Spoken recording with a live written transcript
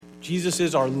Jesus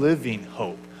is our living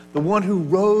hope, the one who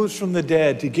rose from the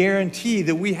dead to guarantee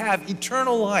that we have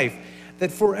eternal life,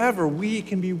 that forever we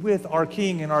can be with our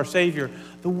King and our Savior,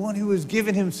 the one who has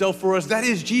given himself for us. That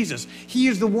is Jesus. He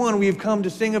is the one we have come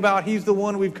to sing about. He's the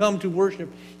one we've come to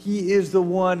worship. He is the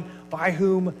one by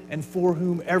whom and for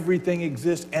whom everything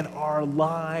exists, and our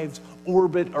lives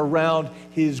orbit around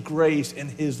his grace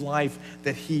and his life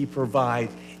that he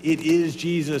provides. It is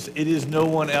Jesus. It is no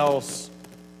one else.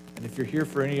 And if you're here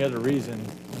for any other reason,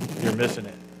 you're missing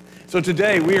it. So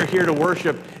today we are here to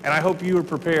worship, and I hope you are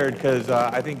prepared, because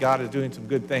I think God is doing some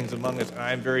good things among us, and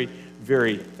I am very,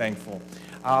 very thankful.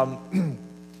 I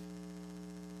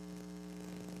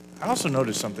also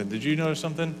noticed something. Did you notice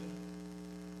something?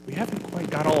 We haven't quite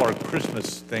got all our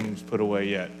Christmas things put away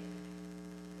yet.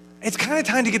 It's kind of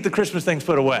time to get the Christmas things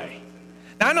put away.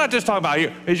 Now, I'm not just talking about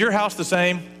you. Is your house the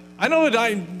same? I know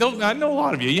a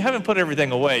lot of you. You haven't put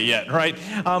everything away yet, right?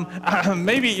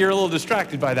 Maybe you're a little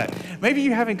distracted by that. Maybe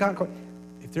you haven't got.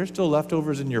 If there's still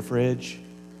leftovers in your fridge,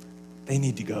 they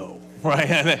need to go,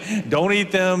 right? Don't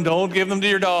eat them. Don't give them to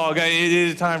your dog. It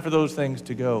is time for those things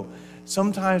to go.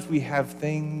 Sometimes we have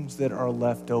things that are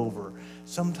left over.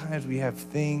 Sometimes we have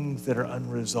things that are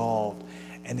unresolved.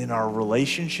 And in our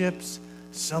relationships,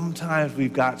 sometimes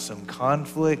we've got some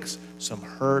conflicts, some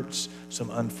hurts, some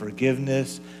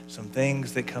unforgiveness, some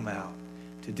things that come out.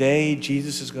 Today,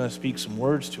 Jesus is going to speak some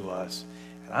words to us,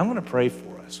 and I'm going to pray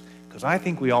for us, because I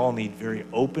think we all need very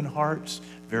open hearts,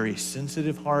 very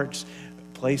sensitive hearts,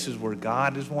 places where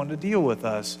God is wanting to deal with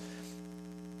us,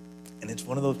 and it's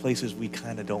one of those places we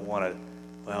kind of don't want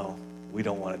to, we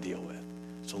don't want to deal with.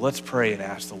 So let's pray and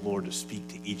ask the Lord to speak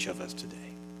to each of us today.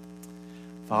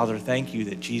 Father, thank you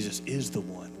that Jesus is the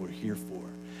one we're here for.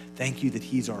 Thank you that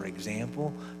he's our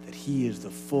example, that he is the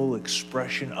full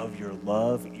expression of your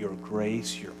love, your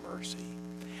grace, your mercy.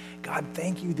 God,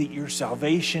 thank you that your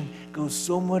salvation goes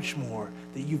so much more,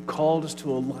 that you've called us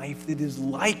to a life that is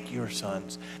like your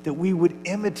son's, that we would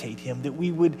imitate him, that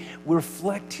we would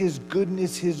reflect his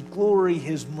goodness, his glory,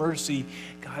 his mercy.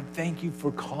 God, thank you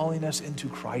for calling us into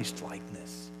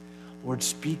Christ-likeness. Lord,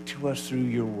 speak to us through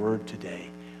your word today.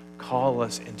 Call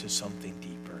us into something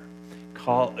deeper.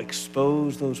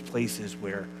 Expose those places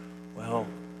where,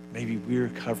 maybe we're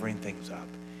covering things up.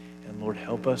 And Lord,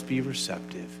 help us be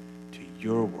receptive to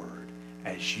your word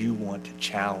as you want to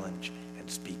challenge and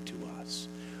speak to us.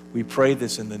 We pray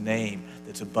this in the name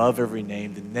that's above every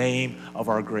name, the name of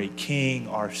our great King,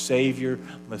 our Savior,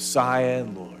 Messiah,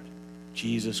 and Lord,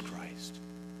 Jesus Christ,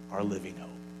 our living hope.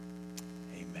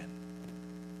 Amen.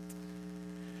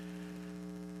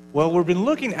 Well, we've been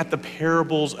looking at the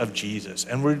parables of Jesus,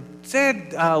 and we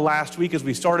said last week as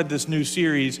we started this new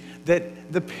series that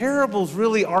the parables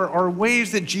really are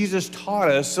ways that Jesus taught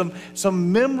us,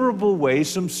 some memorable ways,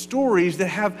 some stories that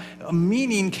have a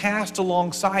meaning cast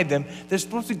alongside them that's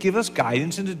supposed to give us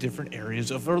guidance into different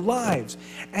areas of our lives.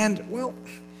 And,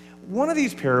 one of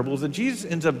these parables that Jesus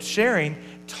ends up sharing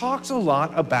talks a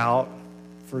lot about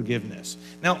forgiveness.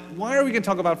 Now, why are we going to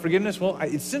talk about forgiveness? Well,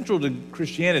 it's central to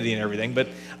Christianity and everything, but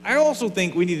I also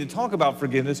think we need to talk about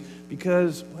forgiveness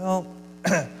because,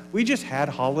 we just had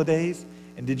holidays,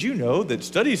 and did you know that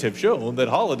studies have shown that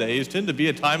holidays tend to be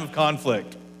a time of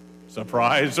conflict?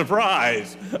 Surprise,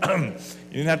 surprise. You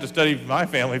didn't have to study my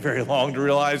family very long to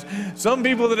realize some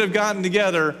people that have gotten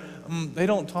together, they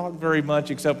don't talk very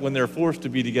much except when they're forced to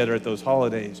be together at those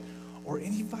holidays. Or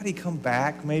anybody come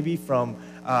back maybe from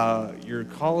your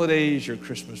holidays, your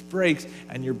Christmas breaks,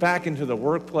 and you're back into the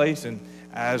workplace, and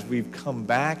as we've come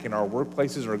back and our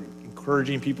workplaces are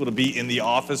encouraging people to be in the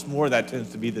office more, that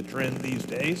tends to be the trend these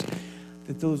days,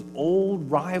 that those old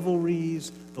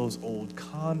rivalries, those old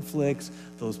conflicts,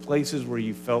 those places where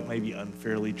you felt maybe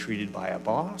unfairly treated by a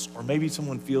boss, or maybe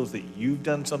someone feels that you've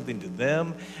done something to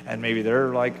them, and maybe they're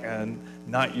like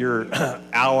not your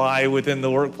ally within the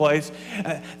workplace,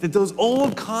 that those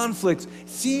old conflicts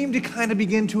seem to kind of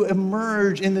begin to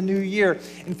emerge in the new year.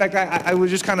 In fact, I was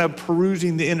just kind of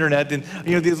perusing the internet, and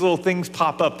these little things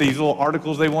pop up, these little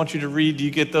articles they want you to read. Do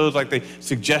you get those, like the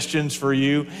suggestions for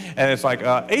you? And it's like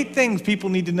 8 things people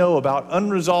need to know about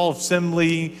unresolved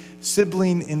sibling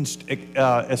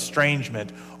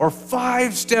estrangement, or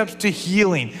 5 steps to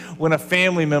healing when a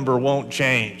family member won't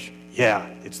change. Yeah,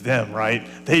 it's them, right?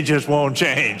 They just won't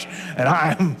change.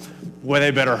 And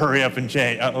they better hurry up and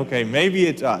change. Okay, maybe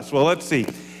it's us. Well, let's see.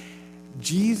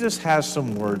 Jesus has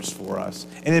some words for us.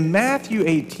 And in Matthew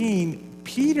 18,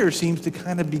 Peter seems to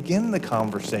kind of begin the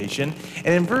conversation.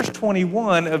 And in verse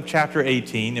 21 of chapter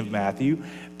 18 of Matthew,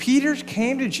 Peter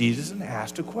came to Jesus and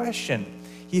asked a question.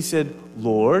 He said,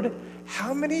 "Lord,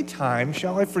 how many times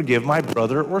shall I forgive my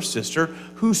brother or sister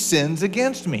who sins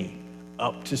against me?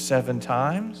 up to 7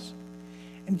 times?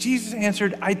 And Jesus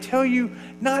answered, I tell you,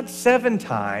 not 7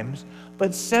 times,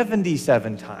 but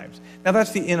 77 times. Now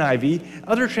that's the NIV.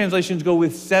 Other translations go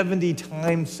with 70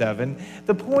 times 7.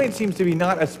 The point seems to be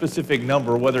not a specific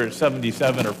number, whether it's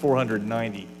 77 or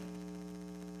 490.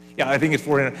 Yeah, I think it's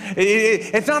 400.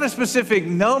 It's not a specific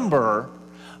number,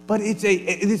 but it's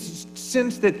this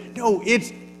sense that, no,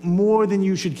 it's more than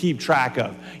you should keep track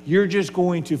of. You're just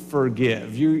going to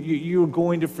forgive. You're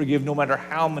going to forgive no matter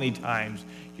how many times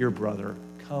your brother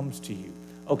comes to you.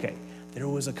 Okay, there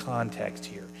was a context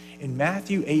here. In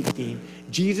Matthew 18,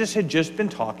 Jesus had just been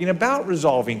talking about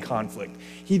resolving conflict.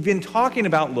 He'd been talking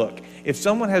about, look, if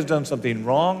someone has done something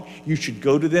wrong, you should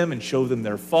go to them and show them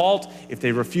their fault. If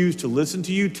they refuse to listen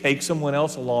to you, take someone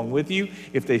else along with you.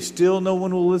 If they still no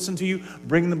one will listen to you,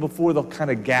 bring them before the kind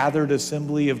of gathered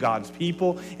assembly of God's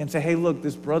people and say, hey, look,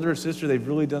 this brother or sister, they've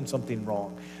really done something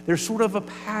wrong. There's sort of a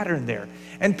pattern there.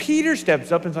 And Peter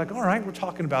steps up and is like, all right, we're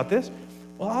talking about this.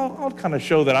 Well, I'll kind of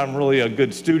show that I'm really a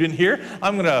good student here.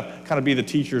 I'm going to kind of be the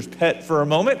teacher's pet for a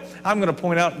moment. I'm going to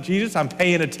point out, Jesus, I'm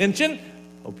paying attention.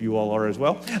 Hope you all are as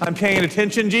well. I'm paying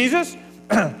attention, Jesus.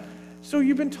 So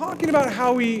you've been talking about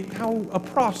how a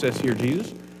process here,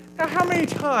 Jesus. Now, how many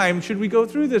times should we go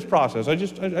through this process? I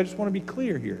just want to be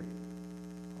clear here.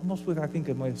 Almost with, I think,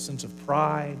 a sense of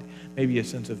pride, maybe a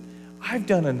sense of, I've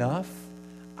done enough.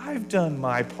 I've done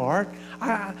my part.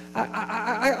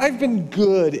 I've been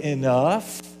good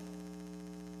enough.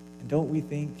 And don't we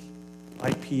think,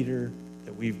 like Peter,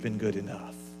 that we've been good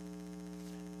enough?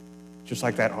 Just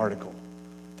like that article.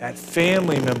 That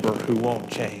family member who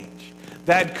won't change.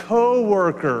 That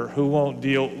coworker who won't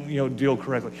deal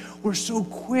correctly. We're so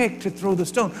quick to throw the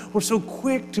stone. We're so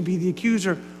quick to be the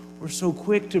accuser. We're so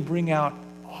quick to bring out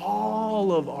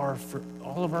all of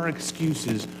our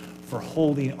excuses for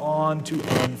holding on to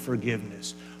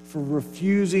unforgiveness, for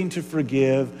refusing to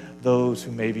forgive those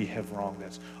who maybe have wronged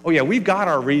us. Oh yeah, we've got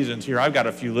our reasons here. I've got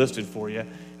a few listed for you.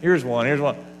 Here's one.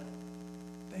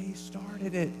 They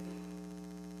started it,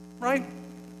 right?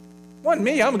 Wasn't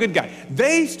me, I'm a good guy.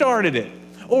 They started it.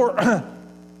 Or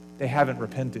they haven't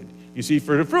repented. You see,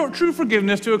 for true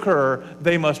forgiveness to occur,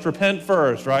 they must repent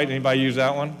first, right? Anybody use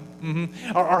that one?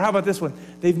 Mm-hmm. Or how about this one?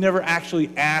 They've never actually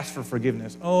asked for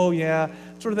forgiveness. Oh yeah,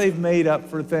 sort of they've made up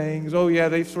for things. Oh yeah,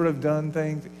 they've sort of done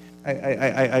things.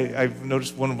 I've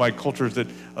noticed one of my cultures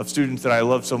of students that I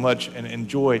love so much and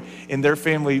enjoy, in their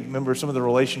family members, some of the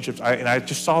relationships, and I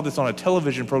just saw this on a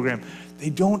television program,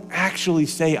 they don't actually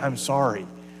say, I'm sorry.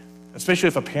 Especially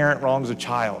if a parent wrongs a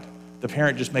child. The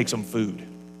parent just makes them food.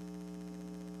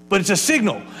 But it's a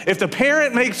signal. If the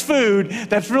parent makes food,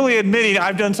 that's really admitting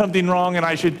I've done something wrong and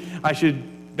I should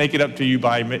make it up to you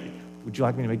by, would you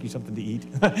like me to make you something to eat?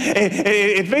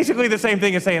 It's basically the same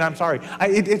thing as saying I'm sorry.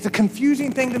 It's a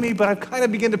confusing thing to me, but I've kind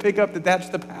of begun to pick up that that's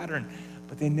the pattern.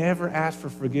 But they never ask for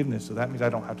forgiveness, so that means I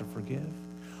don't have to forgive.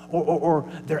 Or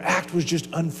their act was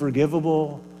just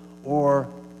unforgivable, or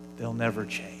they'll never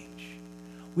change.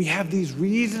 We have these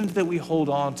reasons that we hold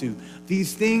on to,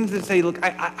 these things that say, look,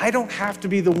 I don't have to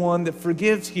be the one that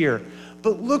forgives here.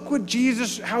 But look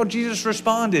how Jesus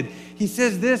responded. He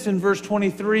says this in verse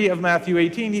 23 of Matthew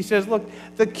 18. He says, look,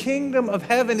 the kingdom of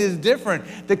heaven is different.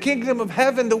 The kingdom of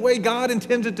heaven, the way God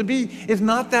intends it to be, is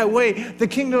not that way. The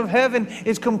kingdom of heaven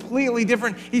is completely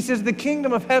different. He says the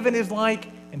kingdom of heaven is like,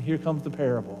 and here comes the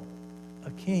parable,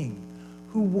 a king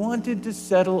who wanted to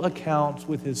settle accounts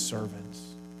with his servants.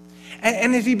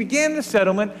 And as he began the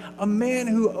settlement, a man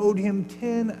who owed him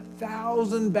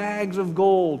 10,000 bags of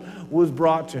gold was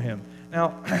brought to him.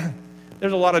 Now,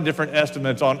 there's a lot of different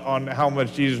estimates on how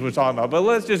much Jesus was talking about, but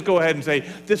let's just go ahead and say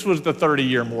this was the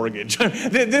 30-year mortgage.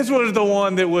 This was the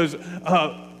one that was,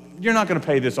 you're not going to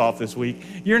pay this off this week.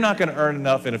 You're not going to earn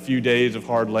enough in a few days of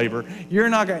hard labor. You're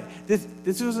not going to,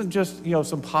 this wasn't just,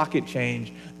 some pocket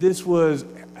change. This was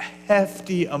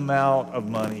hefty amount of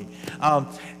money.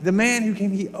 The man who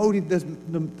came, he owed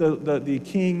the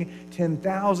king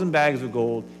 10,000 bags of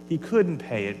gold. He couldn't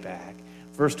pay it back.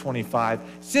 Verse 25,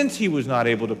 since he was not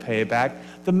able to pay it back,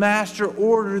 the master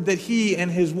ordered that he and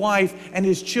his wife and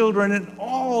his children and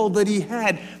all that he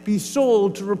had be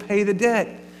sold to repay the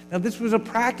debt. Now, this was a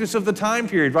practice of the time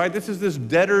period, right? This is this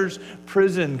debtor's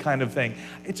prison kind of thing.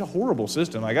 It's a horrible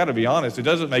system. I got to be honest. It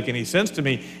doesn't make any sense to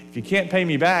me. If you can't pay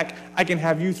me back, I can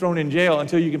have you thrown in jail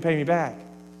until you can pay me back.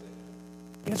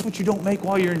 Guess what you don't make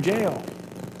while you're in jail?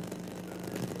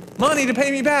 Money to pay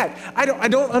me back. I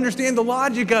don't understand the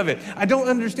logic of it. I don't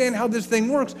understand how this thing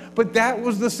works, but that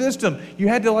was the system. You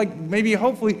had to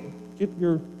hopefully get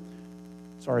your,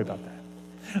 sorry about that.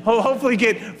 Hopefully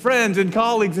get friends and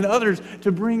colleagues and others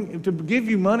to give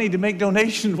you money to make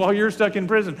donations while you're stuck in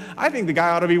prison. I think the guy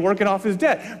ought to be working off his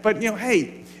debt. But,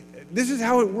 hey, this is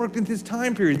how it worked in this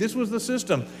time period. This was the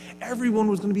system. Everyone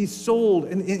was going to be sold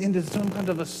into some kind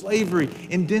of a slavery,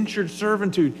 indentured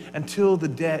servitude, until the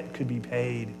debt could be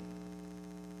paid.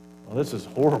 Well, this is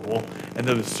horrible. And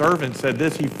the servant said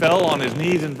this. He fell on his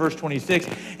knees in verse 26,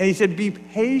 and he said, "Be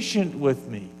patient with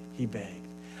me," he begged.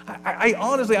 I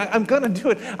honestly, I'm going to do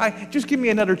it. Just give me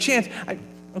another chance.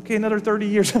 Okay, another 30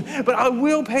 years. But I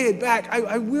will pay it back.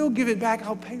 I will give it back.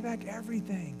 I'll pay back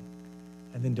everything.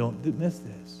 And then don't miss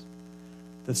this.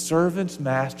 The servant's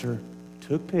master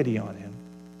took pity on him,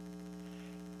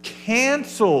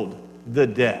 canceled the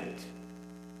debt,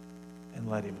 and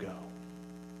let him go.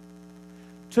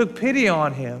 Took pity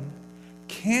on him,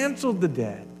 canceled the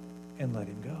debt, and let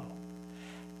him go.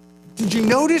 Did you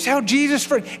notice how Jesus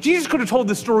could have told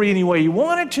this story any way he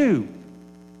wanted to?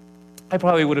 I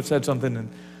probably would have said something,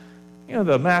 and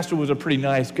the master was a pretty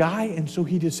nice guy, and so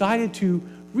he decided to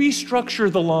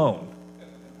restructure the loan.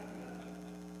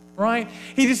 Right?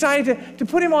 He decided to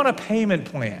put him on a payment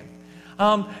plan,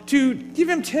 to give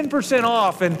him 10%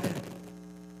 off, and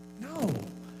no.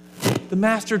 The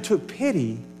master took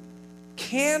pity,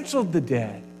 canceled the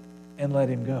debt, and let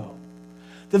him go.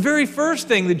 The very first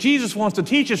thing that Jesus wants to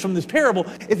teach us from this parable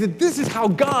is that this is how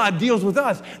God deals with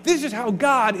us. This is how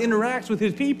God interacts with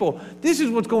his people. This is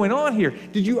what's going on here.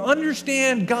 Did you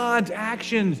understand God's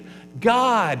actions?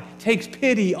 God takes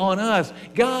pity on us.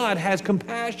 God has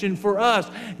compassion for us.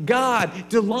 God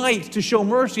delights to show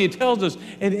mercy. It tells us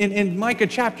in Micah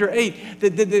chapter 8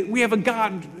 that we have a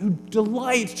God who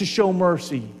delights to show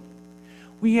mercy.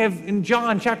 We have in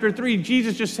John chapter 3,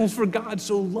 Jesus just says, "For God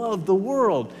so loved the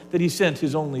world that he sent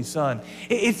his only son."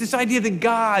 It's this idea that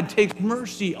God takes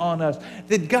mercy on us,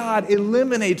 that God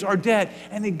eliminates our debt,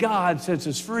 and that God sets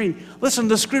us free. Listen,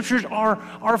 the scriptures are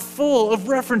full of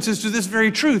references to this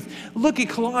very truth. Look at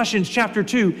Colossians chapter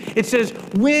 2. It says,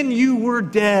 "When you were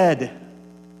dead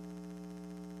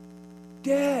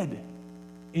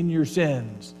in your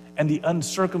sins and the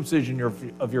uncircumcision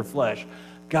of your flesh,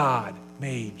 God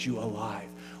made you alive."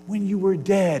 When you were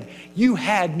dead, you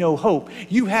had no hope.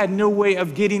 You had no way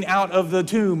of getting out of the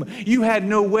tomb. You had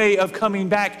no way of coming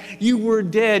back. You were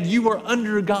dead. You were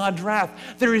under God's wrath.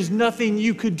 There is nothing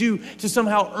you could do to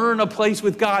somehow earn a place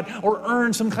with God or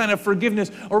earn some kind of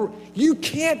forgiveness, or you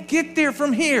can't get there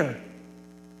from here.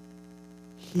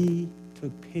 He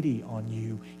took pity on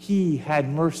you. He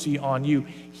had mercy on you.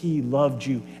 He loved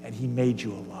you, and he made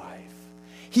you alive.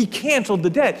 He canceled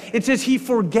the debt. It says he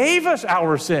forgave us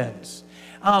our sins.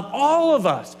 All of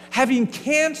us, having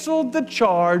canceled the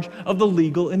charge of the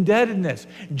legal indebtedness.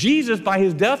 Jesus, by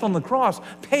his death on the cross,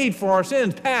 paid for our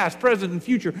sins, past, present, and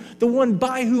future. The one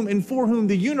by whom and for whom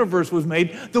the universe was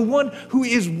made. The one who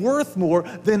is worth more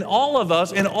than all of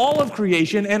us and all of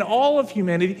creation and all of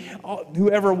humanity,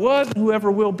 whoever was and whoever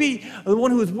will be. The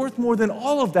one who is worth more than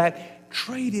all of that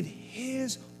traded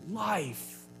his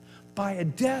life by a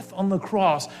death on the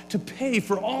cross to pay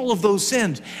for all of those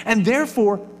sins. And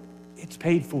therefore, it's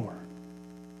paid for.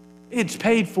 It's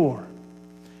paid for.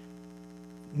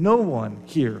 No one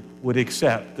here would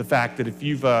accept the fact that if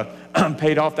you've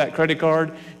paid off that credit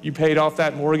card, you paid off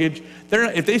that mortgage,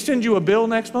 if they send you a bill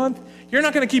next month, you're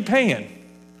not going to keep paying.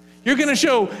 You're going to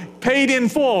show paid in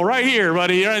full right here,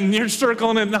 buddy, and you're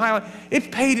circling it in the highlight. It's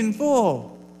paid in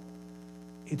full.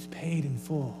 It's paid in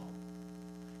full.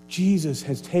 Jesus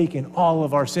has taken all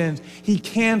of our sins. He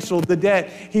canceled the debt.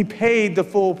 He paid the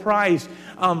full price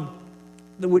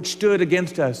which stood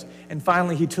against us. And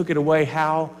finally, he took it away.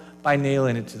 How? By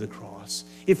nailing it to the cross.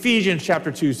 Ephesians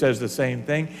chapter 2 says the same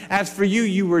thing. As for you,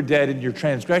 you were dead in your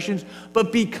transgressions,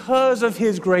 but because of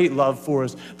his great love for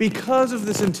us, because of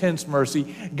this intense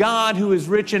mercy, God, who is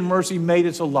rich in mercy, made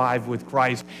us alive with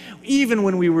Christ, even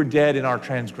when we were dead in our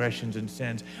transgressions and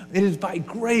sins. It is by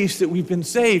grace that we've been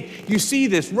saved. You see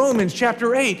this, Romans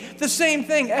chapter 8, the same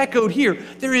thing echoed here.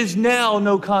 There is now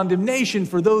no condemnation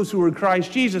for those who are in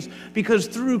Christ Jesus, because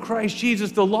through Christ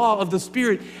Jesus, the law of the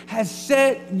Spirit has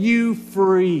set you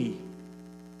free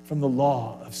from the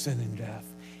law of sin and death.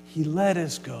 He let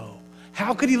us go.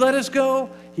 How could he let us go?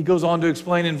 He goes on to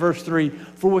explain in verse 3,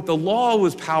 for what the law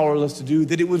was powerless to do,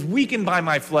 that it was weakened by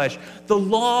my flesh. The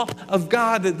law of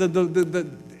God,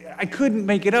 I couldn't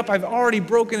make it up. I've already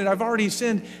broken it. I've already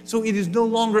sinned. So it is no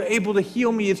longer able to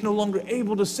heal me. It's no longer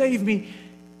able to save me.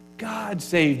 God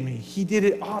saved me. He did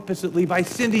it oppositely by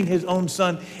sending his own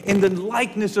son in the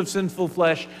likeness of sinful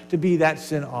flesh to be that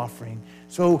sin offering,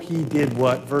 So he did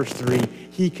what? Verse 3,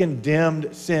 he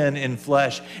condemned sin in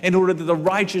flesh in order that the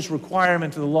righteous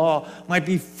requirement of the law might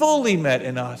be fully met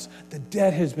in us. The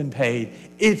debt has been paid.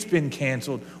 It's been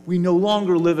canceled. We no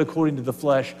longer live according to the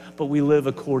flesh, but we live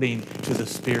according to the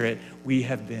Spirit. We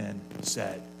have been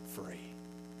set free.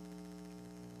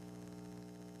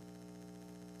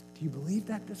 Do you believe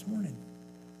that this morning?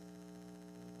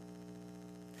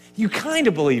 You kind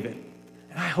of believe it,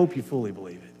 and I hope you fully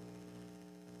believe it.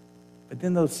 But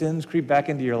then those sins creep back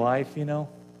into your life, you know?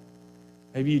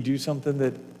 Maybe you do something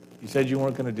that you said you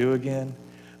weren't going to do again.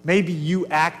 Maybe you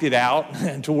acted out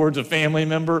towards a family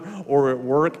member or at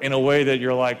work in a way that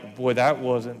you're like, boy, that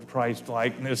wasn't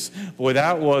Christ-likeness. Boy,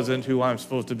 that wasn't who I'm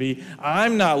supposed to be.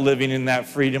 I'm not living in that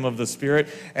freedom of the Spirit.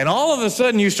 And all of a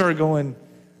sudden you start going,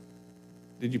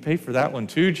 did you pay for that one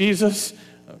too, Jesus?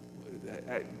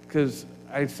 Because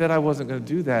I said I wasn't going to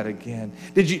do that again.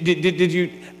 Did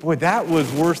you, boy, that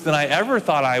was worse than I ever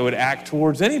thought I would act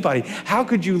towards anybody. How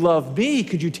could you love me?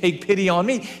 Could you take pity on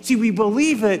me? See, we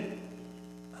believe it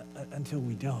until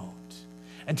we don't.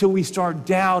 Until we start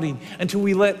doubting, until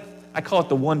we I call it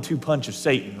the 1-2 punch of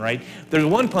Satan, right? There's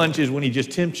one punch is when he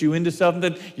just tempts you into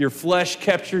something, your flesh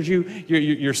captures you,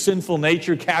 your sinful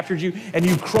nature captures you, and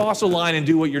you cross a line and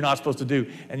do what you're not supposed to do,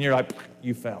 and you're like,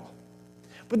 you fell.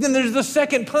 But then there's the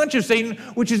second punch of Satan,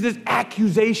 which is this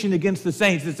accusation against the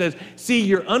saints that says, see,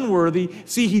 you're unworthy.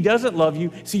 See, he doesn't love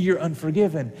you. See, you're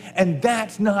unforgiven. And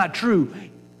that's not true.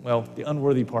 Well, the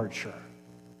unworthy part, sure.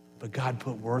 But God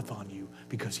put worth on you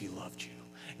because he loved you.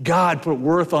 God put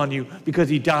worth on you because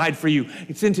he died for you.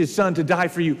 He sent his son to die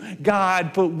for you.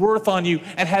 God put worth on you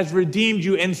and has redeemed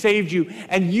you and saved you.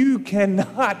 And you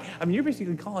cannot, you're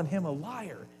basically calling him a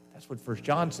liar. That's what 1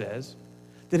 John says.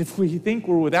 That if we think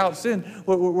we're without sin,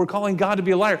 we're calling God to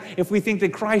be a liar. If we think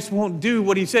that Christ won't do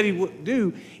what he said he would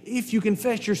do, if you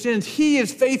confess your sins, he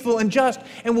is faithful and just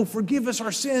and will forgive us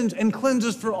our sins and cleanse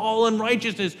us from all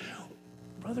unrighteousness.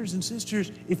 Brothers and sisters,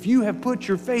 if you have put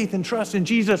your faith and trust in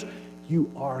Jesus,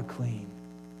 you are clean.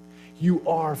 You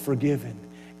are forgiven.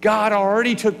 God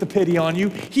already took the pity on you.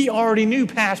 He already knew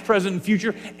past, present, and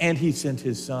future, and he sent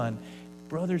his son.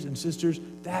 Brothers and sisters,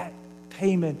 that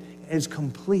payment is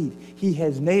complete. He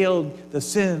has nailed the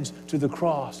sins to the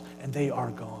cross, and they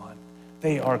are gone.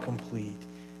 They are complete.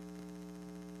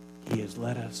 He has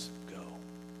let us go.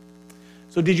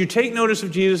 So did you take notice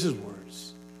of Jesus'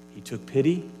 words? He took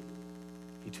pity,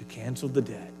 he canceled the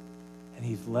debt, and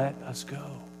he's let us go.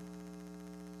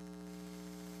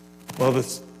 Well,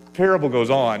 this parable goes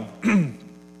on,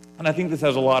 and I think this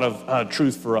has a lot of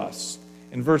truth for us.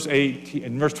 In verse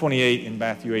 28 in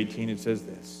Matthew 18, it says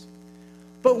this.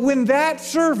 But when that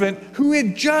servant who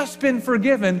had just been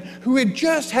forgiven, who had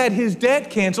just had his debt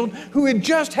canceled, who had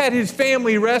just had his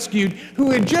family rescued,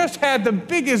 who had just had the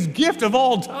biggest gift of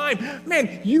all time,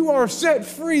 man, you are set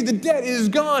free. The debt is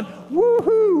gone.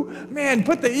 Woohoo! Man,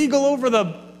 put the eagle over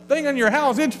the thing on your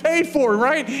house. It's paid for,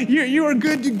 right? You are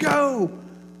good to go.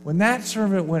 When that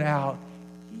servant went out,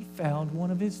 he found one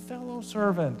of his fellow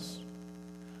servants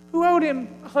who owed him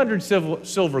 100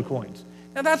 silver coins.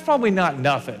 Now, that's probably not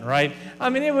nothing, right?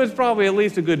 It was probably at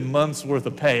least a good month's worth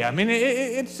of pay.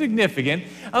 It's significant.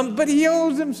 But he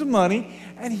owes him some money,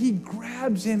 and he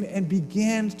grabs him and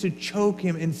begins to choke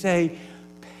him and say,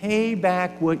 pay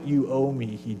back what you owe me,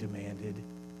 he demanded.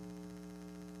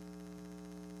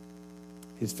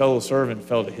 His fellow servant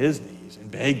fell to his knees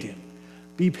and begged him,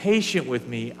 be patient with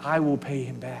me, I will pay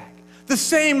him back. The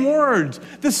same words,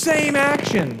 the same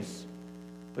actions.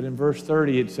 But in verse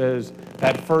 30, it says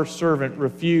that first servant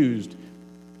refused,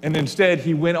 and instead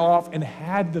he went off and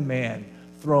had the man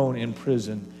thrown in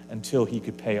prison until he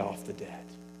could pay off the debt.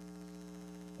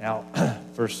 Now,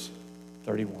 verse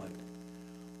 31.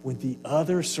 When the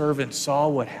other servants saw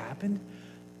what happened,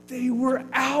 they were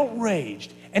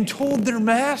outraged and told their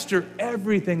master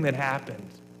everything that happened.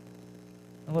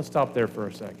 Now let's stop there for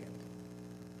a second.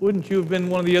 Wouldn't you have been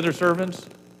one of the other servants?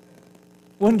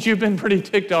 Wouldn't you have been pretty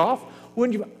ticked off?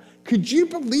 Could you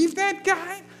believe that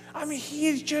guy? He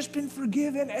has just been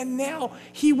forgiven, and now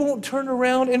he won't turn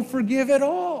around and forgive at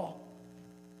all.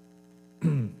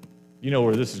 You know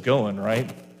where this is going,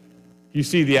 right? You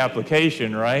see the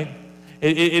application, right?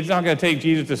 It's not going to take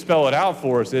Jesus to spell it out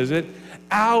for us, is it?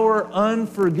 Our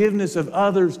unforgiveness of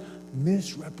others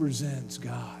misrepresents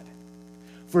God.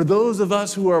 For those of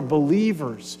us who are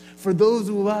believers, for those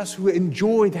of us who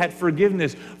enjoy that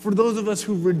forgiveness, for those of us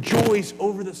who rejoice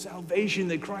over the salvation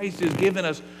that Christ has given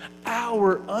us,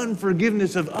 our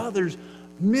unforgiveness of others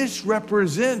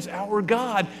misrepresents our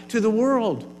God to the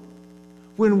world.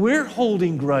 When we're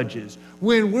holding grudges,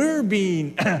 when we're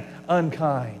being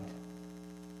unkind,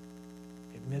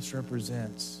 it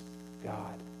misrepresents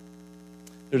God.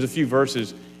 There's a few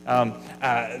verses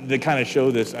that kind of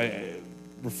show this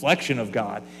reflection of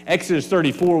God. Exodus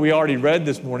 34, we already read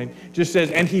this morning, just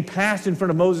says, and he passed in front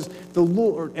of Moses, the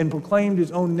Lord, and proclaimed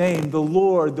his own name, the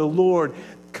Lord,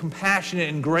 compassionate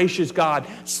and gracious God,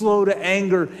 slow to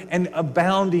anger and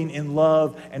abounding in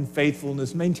love and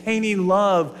faithfulness, maintaining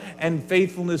love and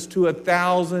faithfulness to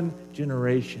 1,000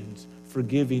 generations,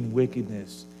 forgiving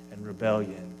wickedness and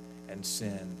rebellion and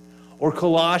sin. Or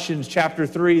Colossians chapter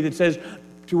 3 that says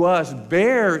to us,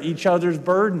 bear each other's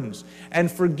burdens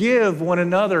and forgive one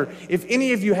another. If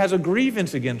any of you has a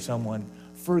grievance against someone,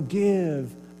 forgive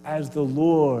as the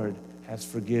Lord has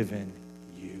forgiven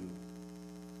you.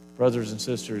 Brothers and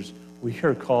sisters, we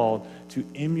are called to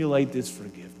emulate this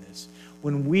forgiveness.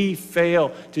 When we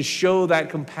fail to show that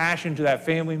compassion to that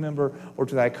family member or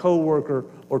to that coworker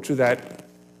or to that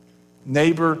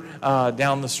neighbor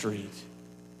down the street,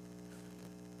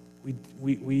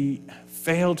 we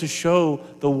fail to show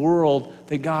the world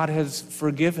that God has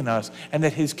forgiven us and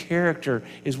that his character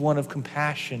is one of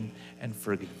compassion and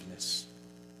forgiveness.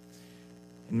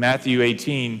 In Matthew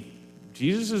 18,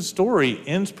 Jesus' story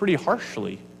ends pretty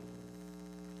harshly.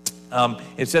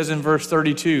 It says in verse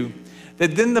 32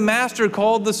 that then the master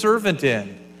called the servant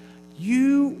in.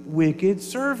 You wicked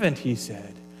servant, he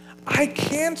said, I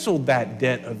canceled that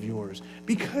debt of yours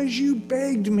because you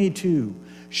begged me to.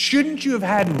 Shouldn't you have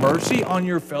had mercy on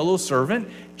your fellow servant,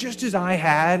 just as I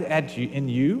had in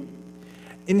you?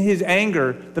 In his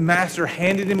anger, the master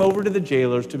handed him over to the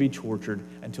jailers to be tortured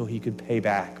until he could pay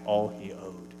back all he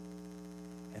owed.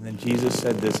 And then Jesus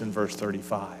said this in verse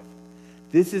 35.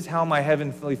 This is how my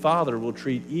heavenly Father will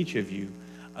treat each of you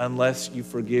unless you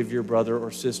forgive your brother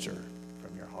or sister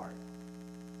from your heart.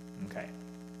 Okay.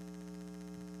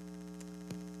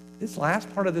 This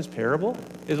last part of this parable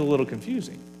is a little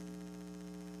confusing.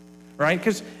 Right?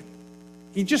 Because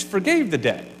he just forgave the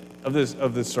debt of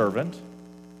this servant.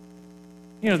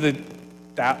 You know, the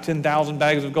 10,000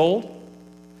 bags of gold.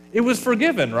 It was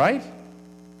forgiven, right?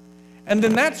 And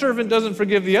then that servant doesn't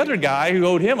forgive the other guy who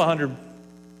owed him 100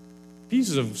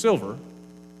 pieces of silver.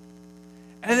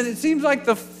 And then it seems like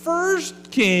the first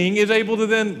king is able to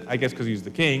then, I guess because he's the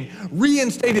king,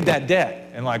 reinstated that debt.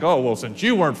 And like, oh, well, since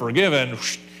you weren't forgiven,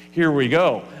 here we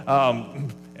go.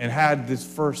 And had this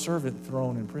first servant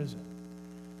thrown in prison.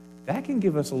 That can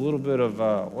give us a little bit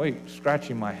of,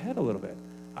 scratching my head a little bit.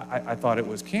 I thought it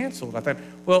was canceled. I thought,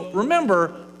 well,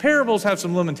 remember, parables have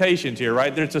some limitations here,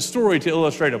 right? There's a story to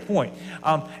illustrate a point.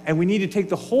 And we need to take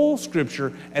the whole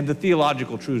scripture and the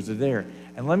theological truths that are there.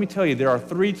 And let me tell you, there are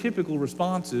 3 typical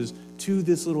responses to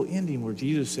this little ending where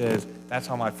Jesus says, that's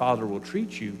how my Father will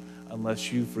treat you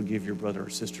unless you forgive your brother or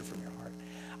sister from your heart.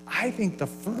 I think the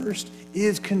first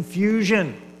is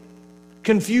confusion.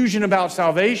 Confusion about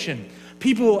salvation.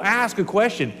 People will ask a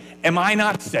question, am I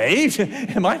not saved?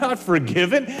 Am I not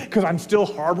forgiven because I'm still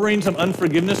harboring some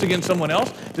unforgiveness against someone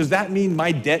else? Does that mean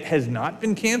my debt has not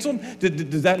been canceled?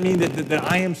 Does that mean that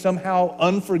I am somehow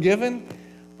unforgiven?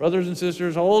 Brothers and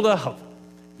sisters, hold up.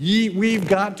 We've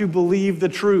got to believe the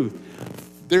truth.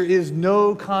 There is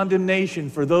no condemnation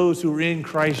for those who are in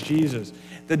Christ Jesus.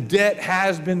 The debt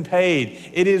has been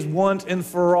paid. It is once and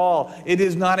for all. It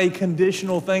is not a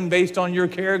conditional thing based on your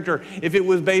character. If it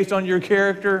was based on your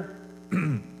character,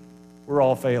 we're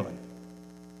all failing.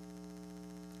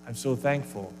 I'm so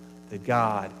thankful that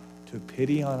God took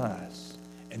pity on us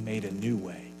and made a new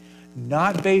way.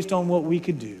 Not based on what we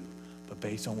could do, but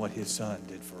based on what his Son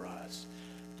did for us.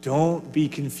 Don't be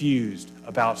confused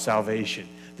about salvation.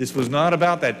 This was not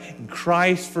about that.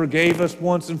 Christ forgave us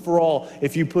once and for all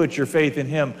if you put your faith in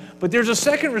him. But there's a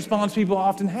second response people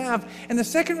often have, and the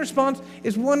second response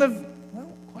is one of, well,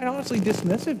 quite honestly,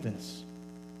 dismissiveness.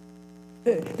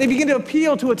 They begin to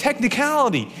appeal to a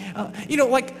technicality.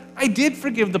 Like, I did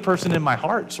forgive the person in my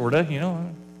heart, sort of,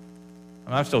 And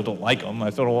I still don't like them.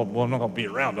 I still don't, well, I'm not going to be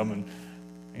around them.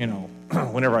 And,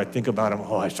 whenever I think about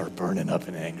them, I start burning up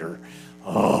in anger.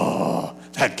 Oh,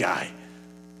 that guy.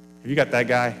 Have you got that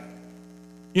guy?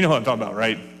 You know what I'm talking about,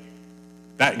 right?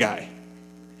 That guy.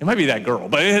 It might be that girl,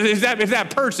 but it's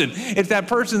that person. It's that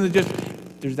person that just,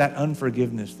 there's that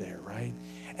unforgiveness there, right?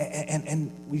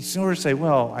 And we sort of say,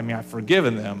 well, I've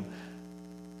forgiven them.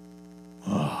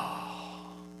 Oh.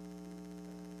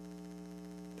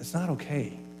 That's not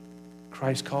okay.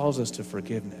 Christ calls us to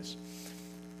forgiveness.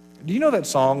 Do you know that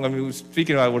song?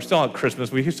 We're still at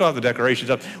Christmas. We still have the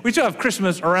decorations up. We still have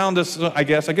Christmas around us, I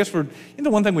guess. The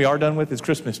one thing we are done with is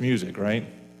Christmas music, right?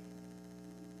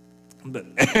 Did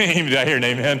I hear an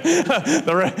amen?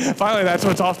 Finally, that's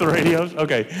what's off the radios?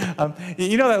 Okay.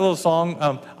 You know that little song,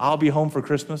 I'll Be Home for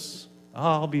Christmas?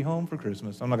 I'll be home for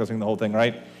Christmas. I'm not going to sing the whole thing,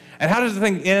 right? And how does the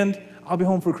thing end? I'll be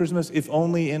home for Christmas if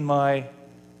only in my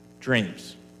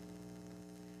dreams.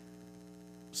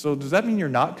 So does that mean you're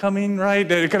not coming, right?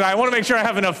 Because I want to make sure I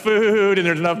have enough food and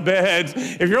there's enough beds.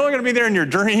 If you're only going to be there in your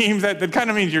dreams, that kind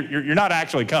of means you're not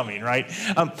actually coming, right?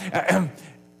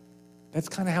 That's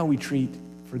kind of how we treat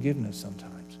forgiveness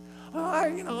sometimes.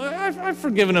 I've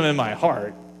forgiven him in my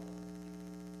heart.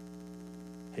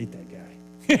 Hate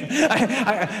that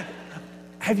guy.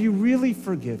 Have you really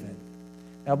forgiven?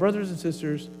 Now, brothers and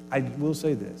sisters, I will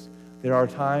say this. There are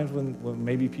times when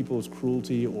maybe people's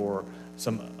cruelty or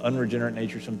some unregenerate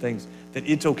nature, some things, that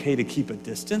it's okay to keep a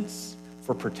distance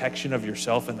for protection of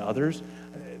yourself and others.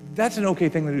 That's an okay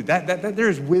thing to do. That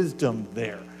there's wisdom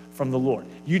there from the Lord.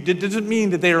 It doesn't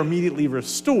mean that they are immediately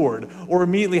restored or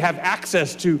immediately have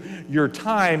access to your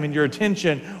time and your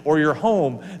attention or your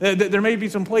home. There may be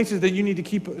some places that you need to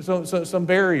keep some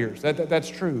barriers. That's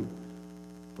true.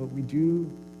 But we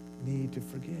do need to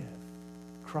forgive.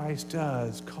 Christ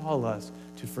does call us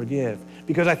to forgive.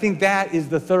 Because I think that is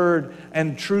the third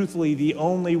and truthfully the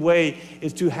only way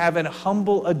is to have an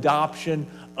humble adoption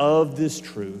of this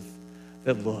truth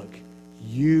that, look,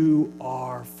 you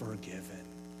are forgiven.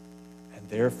 And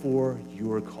therefore,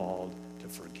 you are called to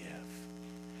forgive.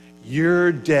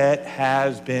 Your debt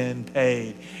has been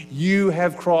paid. You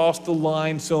have crossed the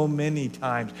line so many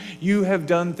times. You have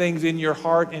done things in your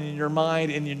heart and in your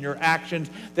mind and in your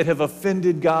actions that have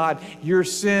offended God. Your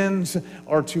sins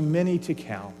are too many to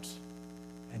count.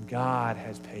 And God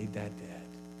has paid that debt.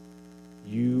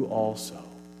 You also,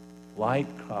 like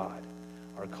God,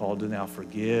 are called to now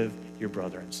forgive your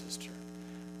brother and sister.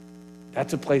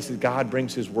 That's a place that God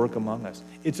brings his work among us.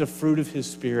 It's a fruit of his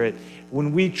Spirit.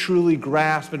 When we truly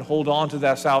grasp and hold on to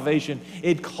that salvation,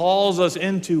 it calls us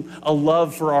into a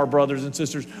love for our brothers and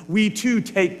sisters. We too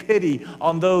take pity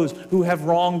on those who have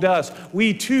wronged us.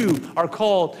 We too are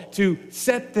called to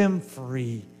set them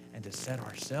free and to set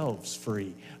ourselves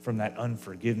free from that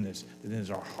unforgiveness that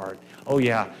is our heart. Oh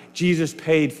yeah, Jesus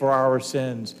paid for our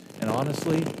sins, and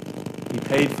honestly, he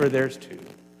paid for theirs too.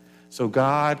 So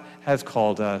God has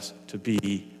called us to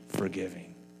be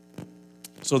forgiving.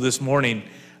 So this morning,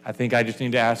 I think I just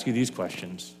need to ask you these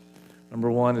questions.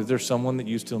 Number one, is there someone that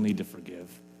you still need to forgive?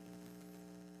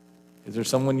 Is there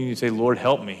someone you need to say, Lord,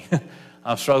 help me?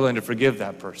 I'm struggling to forgive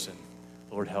that person.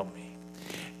 Lord, help me.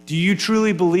 Do you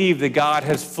truly believe that God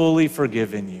has fully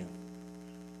forgiven you?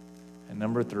 And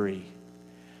number three,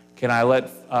 can I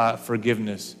let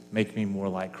forgiveness make me more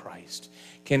like Christ?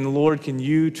 Lord, can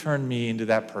you turn me into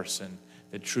that person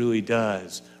that truly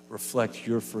does reflect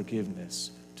your forgiveness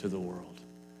to the world?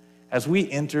 As we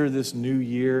enter this new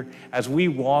year, as we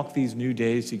walk these new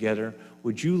days together,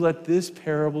 would you let this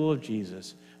parable of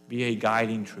Jesus be a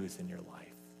guiding truth in your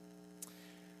life?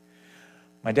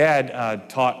 My dad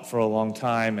taught for a long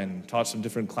time and taught some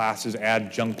different classes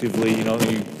adjunctively.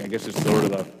 I guess it's sort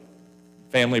of a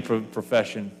family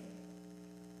profession.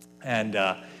 And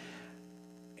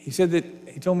he said that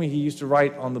he told me he used to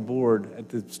write on the board at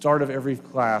the start of every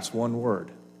class one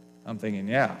word. I'm thinking,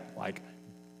 yeah, like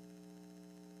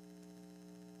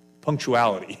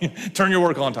punctuality. Turn your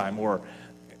work on time. Or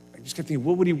I just kept thinking,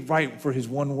 what would he write for his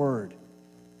one word?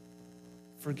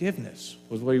 Forgiveness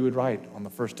was what he would write on the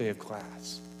first day of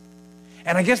class.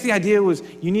 And I guess the idea was,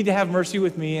 you need to have mercy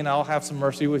with me and I'll have some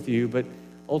mercy with you. But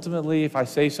ultimately, if I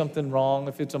say something wrong,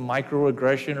 if it's a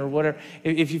microaggression or whatever,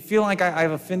 if you feel like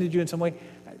I've offended you in some way,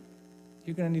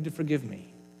 you're going to need to forgive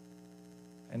me.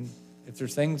 And if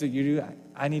there's things that you do,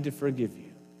 I need to forgive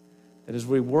you. That as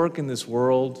we work in this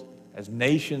world, as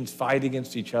nations fight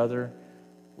against each other,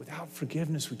 without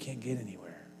forgiveness, we can't get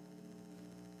anywhere.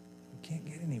 We can't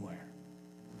get anywhere.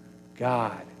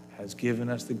 God has given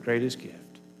us the greatest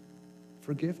gift,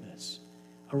 forgiveness,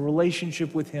 a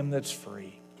relationship with him that's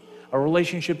free, a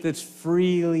relationship that's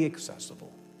freely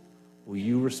accessible. Will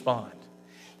you respond?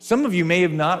 Some of you may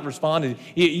have not responded.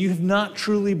 You have not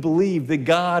truly believed that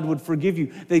God would forgive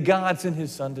you, that God sent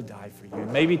his son to die for you.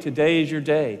 Maybe today is your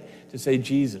day to say,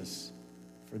 Jesus,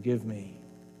 forgive me.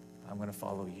 I'm going to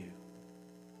follow you.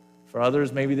 For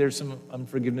others, maybe there's some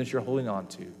unforgiveness you're holding on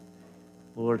to.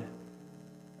 Lord,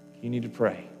 you need to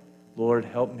pray. Lord,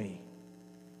 help me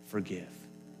forgive.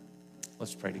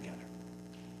 Let's pray together.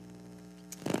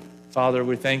 Father,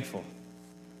 we're thankful,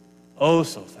 oh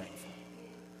so thankful,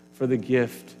 for the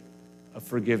gift of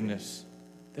forgiveness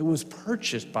that was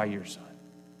purchased by your Son.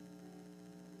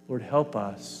 Lord, help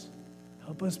us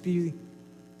be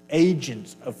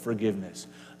agents of forgiveness.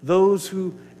 Those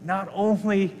who not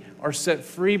only are set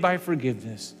free by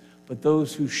forgiveness, but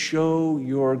those who show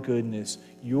your goodness,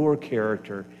 your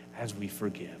character as we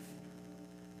forgive.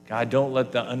 God, don't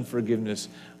let the unforgiveness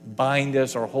bind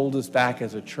us or hold us back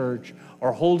as a church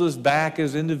or hold us back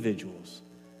as individuals.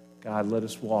 God, let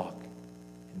us walk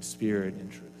in spirit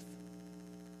and truth.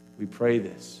 We pray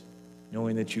this,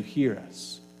 knowing that you hear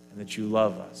us and that you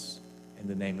love us, in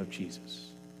the name of Jesus.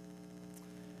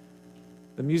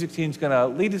 The music team's going to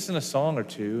lead us in a song or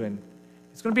two, and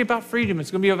it's going to be about freedom.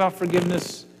 It's going to be about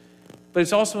forgiveness, but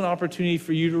it's also an opportunity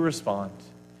for you to respond.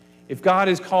 If God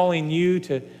is calling you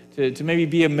to maybe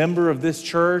be a member of this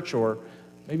church, or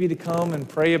maybe to come and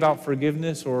pray about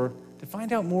forgiveness, or to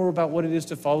find out more about what it is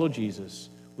to follow Jesus,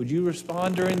 would you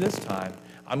respond during this time?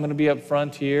 I'm going to be up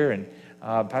front here, and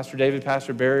Pastor David,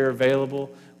 Pastor Barry are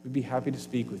available. We'd be happy to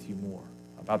speak with you more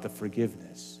about the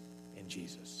forgiveness in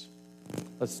Jesus.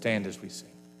 Let's stand as we sing.